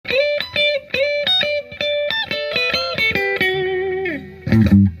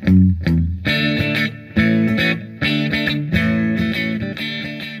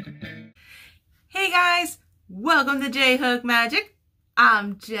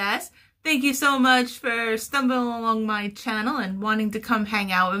I'm Jess. Thank you so much for stumbling along my channel and wanting to come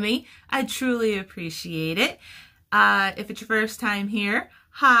hang out with me. I truly appreciate it. If it's your first time here,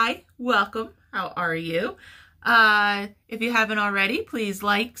 hi, welcome. How are you? If you haven't already, please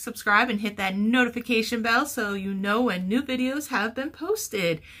like, subscribe, and hit that notification bell so you know when new videos have been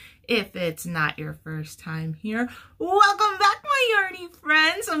posted. If it's not your first time here, welcome back, my yarny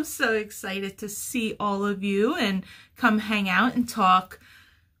friends. I'm so excited to see all of you and come hang out and talk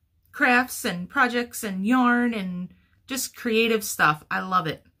crafts and projects and yarn and just creative stuff. I love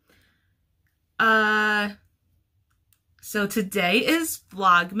it. So today is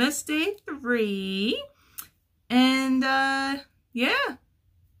Vlogmas Day 3. And yeah,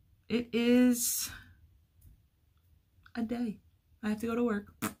 it is a day. I have to go to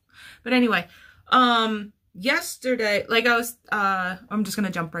work. But anyway, yesterday, like I'm just going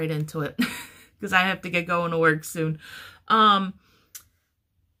to jump right into it because I have to get going to work soon.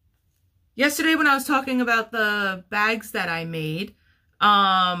 Yesterday when I was talking about the bags that I made,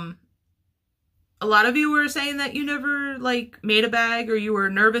 a lot of you were saying that you never made a bag, or you were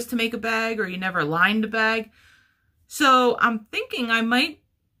nervous to make a bag, or you never lined a bag. So I'm thinking I might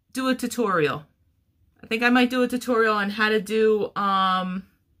do a tutorial. I think I might do a tutorial on how to do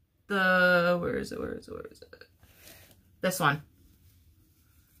where is it? This one.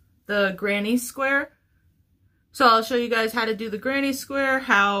 The granny square. So I'll show you guys how to do the granny square,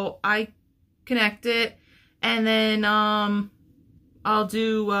 how I connect it, and then I'll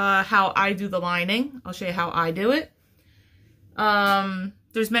do how I do the lining. I'll show you how I do it.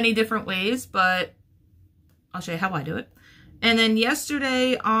 There's many different ways, but I'll show you how I do it. And then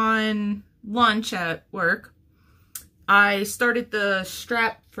yesterday on lunch at work, I started the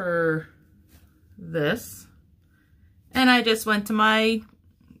strap for this, and I just went to my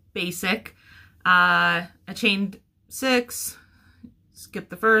basic. I chained 6, skipped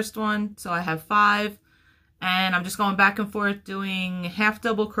the first one, so I have 5, and I'm just going back and forth doing half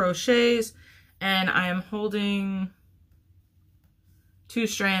double crochets, and I am holding 2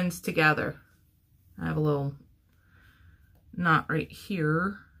 strands together. I have a little knot right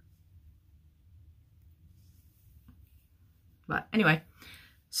here. But anyway,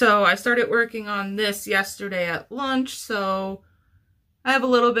 so I started working on this yesterday at lunch, so I have a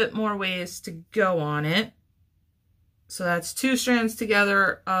little bit more ways to go on it. So that's 2 strands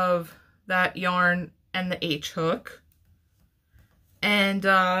together of that yarn and the H hook. And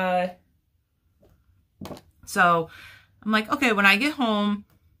so I'm like, okay, when I get home,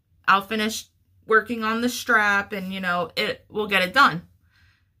 I'll finish working on the strap and, we'll get it done.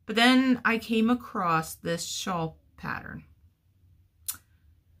 But then I came across this shawl pattern.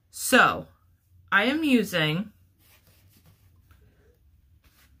 So I am using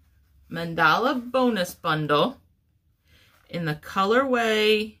Mandala Bonus Bundle in the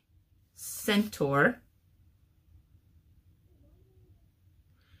colorway Centaur.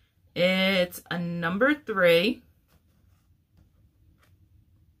 It's a number 3.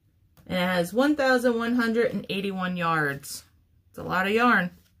 And it has 1,181 yards. It's a lot of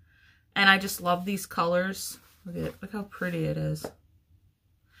yarn. And I just love these colors. Look at it. Look how pretty it is.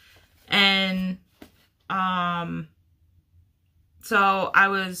 And so I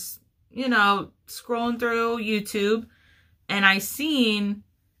was, scrolling through YouTube, and I seen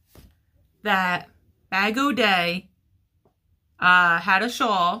that Bag O' Day had a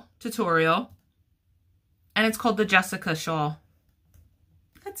shawl tutorial, and it's called the Jessica shawl.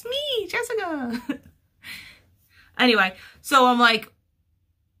 That's me, Jessica. Anyway, so I'm like,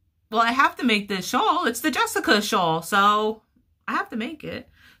 well, I have to make this shawl. It's the Jessica shawl, so I have to make it.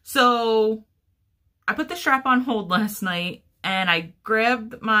 So I put the strap on hold last night, and I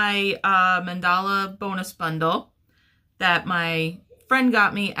grabbed my Mandala Bonus Bundle that my friend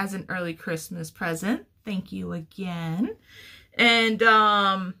got me as an early Christmas present. Thank you again. And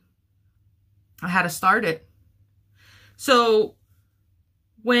I had to start it. So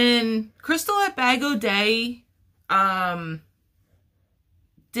when Crystal at Bag O' Day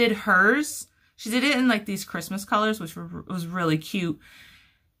did hers, she did it in these Christmas colors, which was really cute.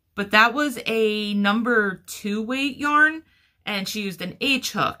 But that was a number 2 weight yarn, and she used an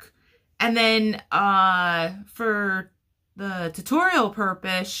H hook. And then for the tutorial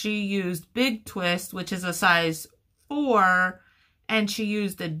purpose, she used Big Twist, which is a size 4, and she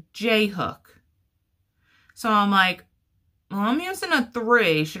used a J hook. So I'm like, well, I'm using a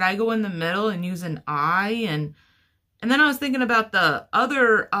 3. Should I go in the middle and use an I? And then I was thinking about the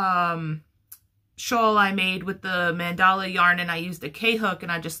other shawl I made with the mandala yarn, and I used a K hook,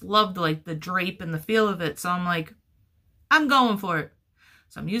 and I just loved the drape and the feel of it. So I'm like, I'm going for it.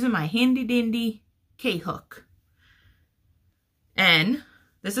 So I'm using my handy dandy K hook. And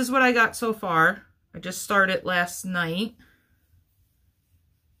this is what I got so far. I just started last night.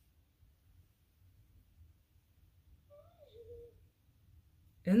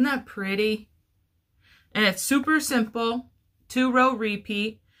 Isn't that pretty? And it's super simple, 2-row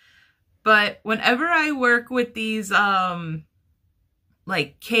repeat. But whenever I work with these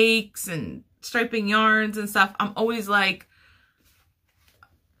like cakes and striping yarns and stuff, I'm always like,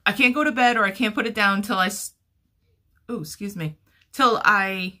 I can't go to bed or I can't put it down till till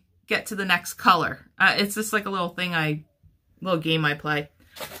I get to the next color. It's just like a little thing little game I play.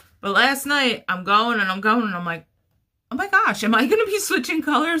 But last night I'm going and I'm like, oh my gosh, am I going to be switching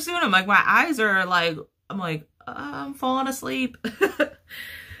colors soon? I'm like, my eyes are like, I'm falling asleep.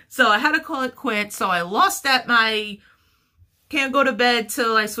 So I had to call it quits. So I lost at my can't go to bed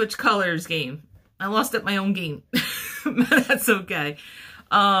till I switch colors game. I lost at my own game. But that's okay.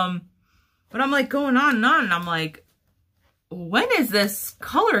 But I'm like going on and on. And I'm like, when is this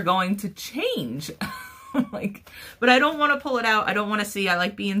color going to change? I'm like, but I don't want to pull it out. I don't want to see. I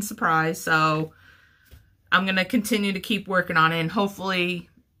like being surprised. So I'm going to continue to keep working on it. And hopefully,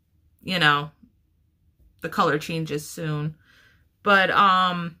 you know, the color changes soon. But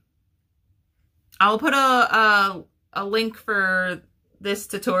I'll put a link for this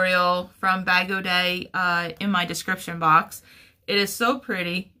tutorial from Bag O Day in my description box. It is so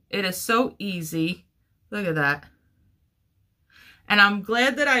pretty. It is so easy. Look at that. And I'm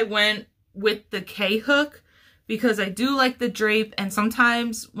glad that I went with the K hook because I do like the drape. And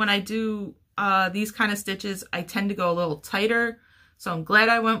sometimes when I do these kind of stitches, I tend to go a little tighter. So I'm glad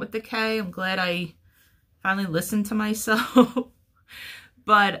I went with the K. I'm glad I finally listened to myself.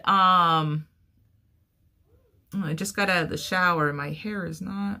 But I just got out of the shower. My hair is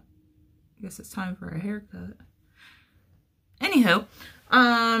not, I guess it's time for a haircut. Anywho,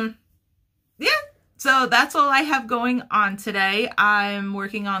 yeah, so that's all I have going on today. I'm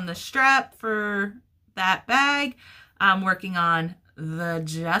working on the strap for that bag. I'm working on the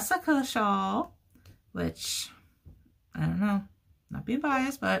Jessica shawl, which, I don't know, not being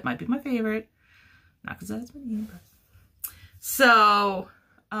biased, but it might be my favorite. Not because that's my name, but. So,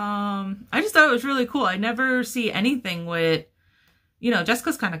 I just thought it was really cool. I never see anything with, you know,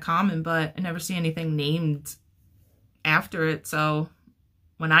 Jessica's kind of common, but I never see anything named after it. So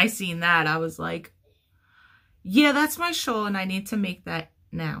when I seen that, I was like, yeah, that's my shawl and I need to make that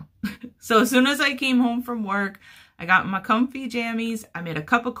now. So as soon as I came home from work, I got my comfy jammies. I made a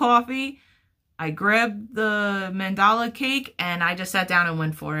cup of coffee. I grabbed the mandala cake and I just sat down and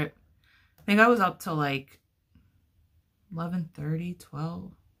went for it. I think I was up till like 11:30,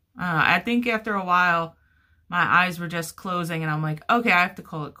 12. I think after a while, my eyes were just closing and I'm like, okay, I have to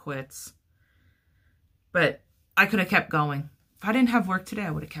call it quits. But I could have kept going. If I didn't have work today,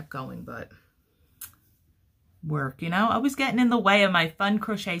 I would have kept going, but work, you know, always getting in the way of my fun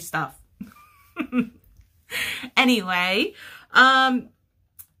crochet stuff. Anyway,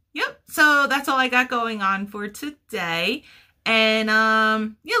 yep, so that's all I got going on for today. And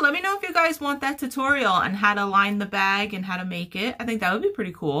yeah, let me know if you guys want that tutorial on how to line the bag and how to make it. I think that would be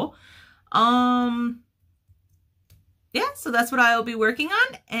pretty cool. Yeah, so that's what I'll be working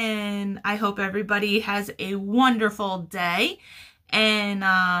on, and I hope everybody has a wonderful day. And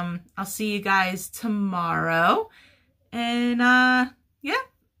I'll see you guys tomorrow. And yeah,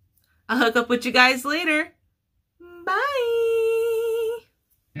 I'll hook up with you guys later. Bye.